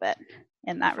a little bit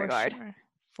in that regard.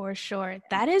 For sure.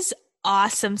 That is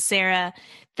awesome, Sarah.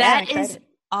 That is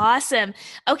awesome.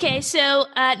 Okay. So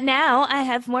now I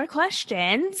have more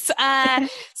questions.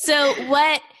 So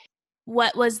what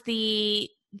was the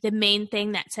main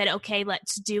thing that said, okay,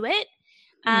 let's do it?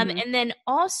 And then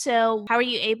also, how are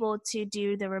you able to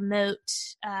do the remote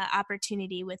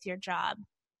opportunity with your job?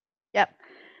 Yep.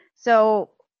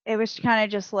 So it was kind of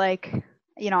just like,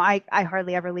 I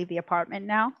hardly ever leave the apartment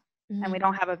now, and we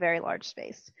don't have a very large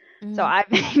space. So I've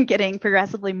been getting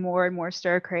progressively more and more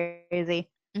stir crazy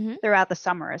throughout the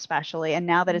summer, especially. And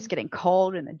now that it's getting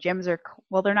cold and the gyms are,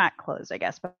 they're not closed, I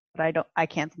guess, but I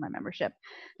canceled my membership.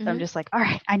 So I'm just like, all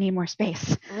right, I need more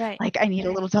space. Right. Like I need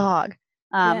a little dog.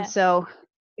 So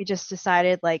we just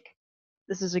decided like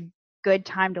this is a good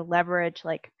time to leverage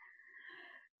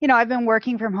I've been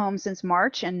working from home since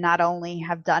March and not only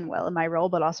have done well in my role,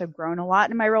 but also grown a lot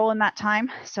in my role in that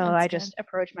time. So I just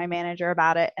approached my manager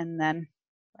about it. And then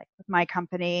with my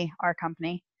company, our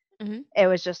company, it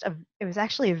was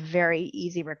actually a very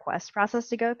easy request process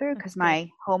to go through because my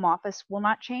home office will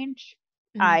not change.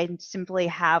 I simply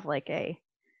have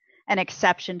an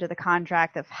exception to the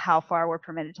contract of how far we're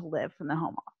permitted to live from the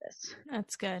home office.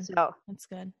 That's good. So that's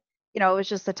good. It was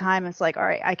just the time. It's like, all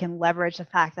right, I can leverage the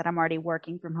fact that I'm already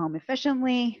working from home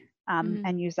efficiently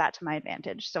and use that to my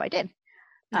advantage. So I did.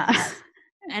 Nice.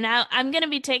 And I'm going to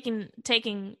be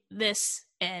taking this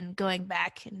and going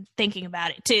back and thinking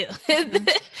about it too.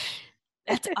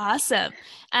 That's awesome.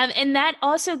 And that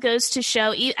also goes to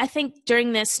show, I think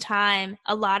during this time,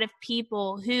 a lot of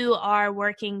people who are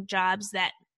working jobs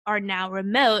that are now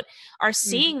remote are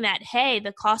seeing that, hey,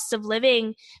 the cost of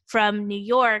living from New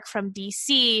York, from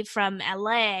DC, from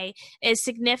LA is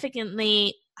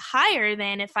significantly higher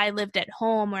than if I lived at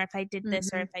home or if I did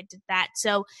this or if I did that.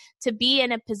 So to be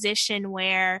in a position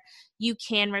where you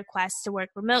can request to work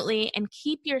remotely and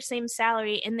keep your same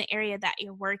salary in the area that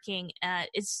you're working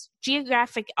is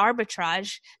geographic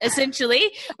arbitrage,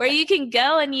 essentially, where you can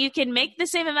go and you can make the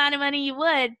same amount of money you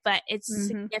would, but it's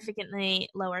significantly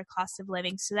lower cost of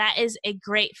living. So that is a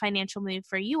great financial move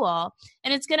for you all.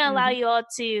 And it's going to allow you all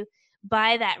to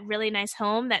buy that really nice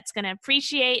home that's going to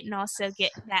appreciate and also get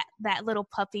that little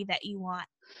puppy that you want.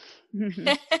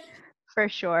 For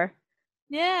sure.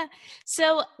 Yeah.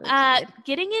 So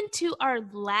getting into our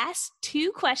last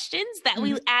 2 questions that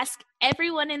we ask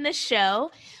everyone in the show,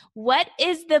 what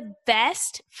is the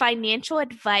best financial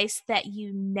advice that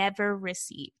you never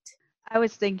received? I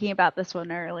was thinking about this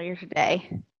one earlier today.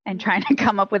 and trying to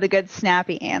come up with a good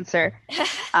snappy answer.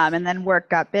 And then work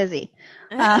got busy.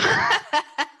 I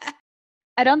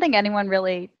don't think anyone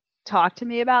really talked to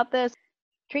me about this.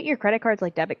 Treat your credit cards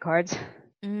like debit cards.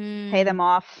 Pay them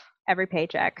off every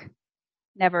paycheck.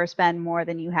 Never spend more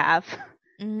than you have.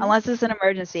 Unless it's an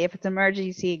emergency. If it's an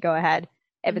emergency, go ahead.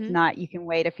 If it's not, you can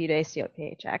wait a few days to get a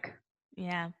paycheck.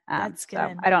 Yeah, that's good.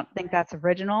 So I don't think that's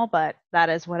original, but that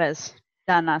is what has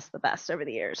done us the best over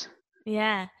the years.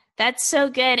 Yeah, that's so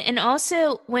good. And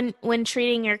also when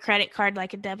treating your credit card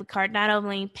like a debit card, not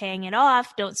only paying it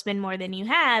off, don't spend more than you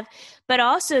have, but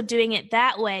also doing it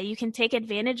that way, you can take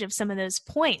advantage of some of those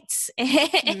points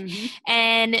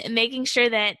and making sure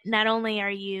that not only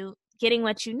are you getting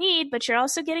what you need, but you're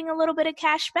also getting a little bit of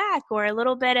cash back or a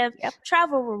little bit of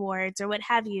travel rewards or what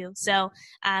have you. So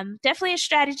definitely a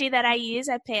strategy that I use.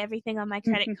 I pay everything on my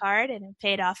credit card and I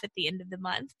pay it off at the end of the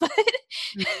month. But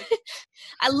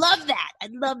I love that. I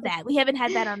love that. We haven't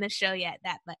had that on the show yet,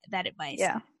 that advice.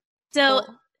 Yeah. So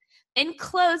in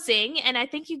closing, and I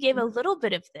think you gave a little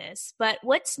bit of this, but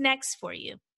what's next for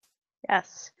you?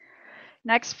 Yes.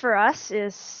 Next for us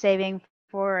is saving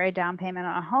for a down payment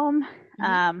on a home.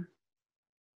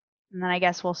 And then I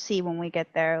guess we'll see when we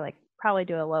get there, like probably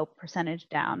do a low percentage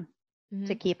down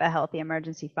to keep a healthy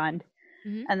emergency fund.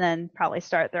 And then probably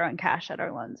start throwing cash at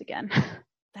our loans again.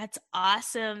 That's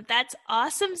awesome. That's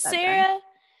awesome, Sarah.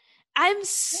 I'm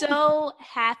so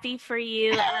happy for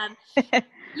you.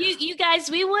 You guys,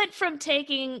 we went from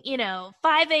taking,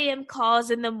 5 a.m.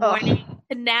 calls in the morning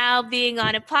to now being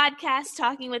on a podcast,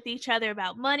 talking with each other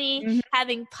about money,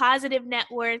 having positive net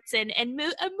worths, and I moved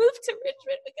to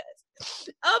Richmond because,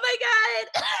 oh my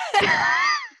God.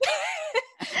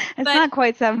 It's not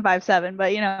quite 757,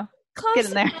 but close get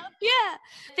in there. Enough. Yeah.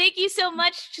 Thank you so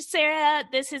much, Sarah.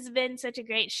 This has been such a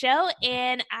great show,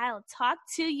 and I'll talk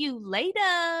to you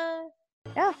later.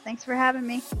 Yeah, thanks for having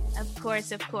me. Of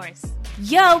course, of course.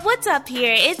 Yo, what's up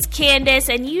here? It's Candace,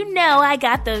 and I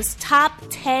got those top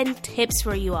 10 tips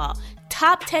for you all.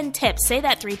 Top 10 tips. Say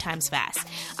that 3 times fast.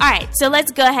 All right, so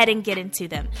let's go ahead and get into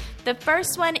them. The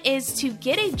first one is to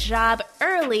get a job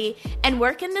early and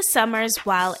work in the summers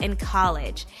while in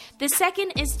college. The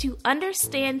second is to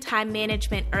understand time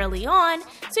management early on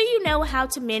so you know how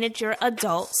to manage your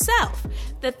adult self.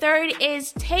 The third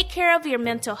is take care of your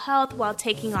mental health while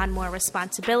taking on more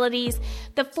responsibilities.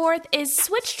 The fourth is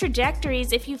switch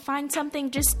trajectories if you find something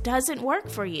just doesn't work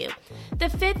for you. The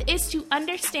fifth is to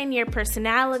understand your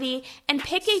personality and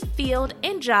pick a field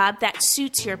and job that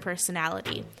suits your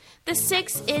personality. The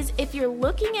sixth is if you're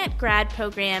looking at grad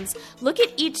programs, look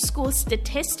at each school's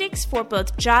statistics for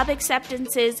both job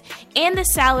acceptances and the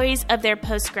salaries of their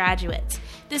postgraduates.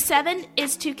 The seventh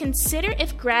is to consider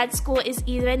if grad school is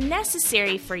even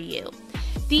necessary for you.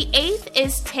 The eighth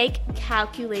is take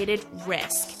calculated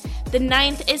risk. The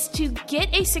ninth is to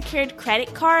get a secured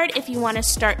credit card if you want to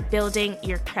start building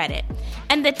your credit.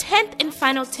 And the 10th and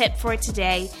final tip for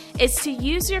today is to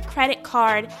use your credit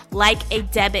card like a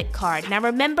debit card. Now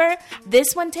remember,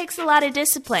 this one takes a lot of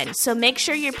discipline, so make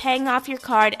sure you're paying off your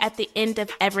card at the end of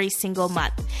every single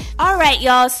month. All right,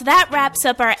 y'all, so that wraps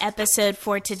up our episode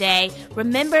for today.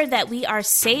 Remember that we are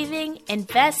saving,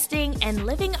 investing, and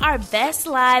living our best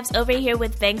lives over here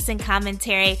with Banks and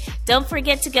Commentary. Don't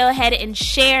forget to go ahead and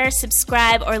share,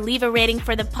 subscribe, or leave a rating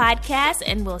for the podcast,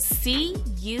 and we'll see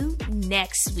you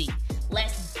next week.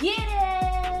 Let's get it!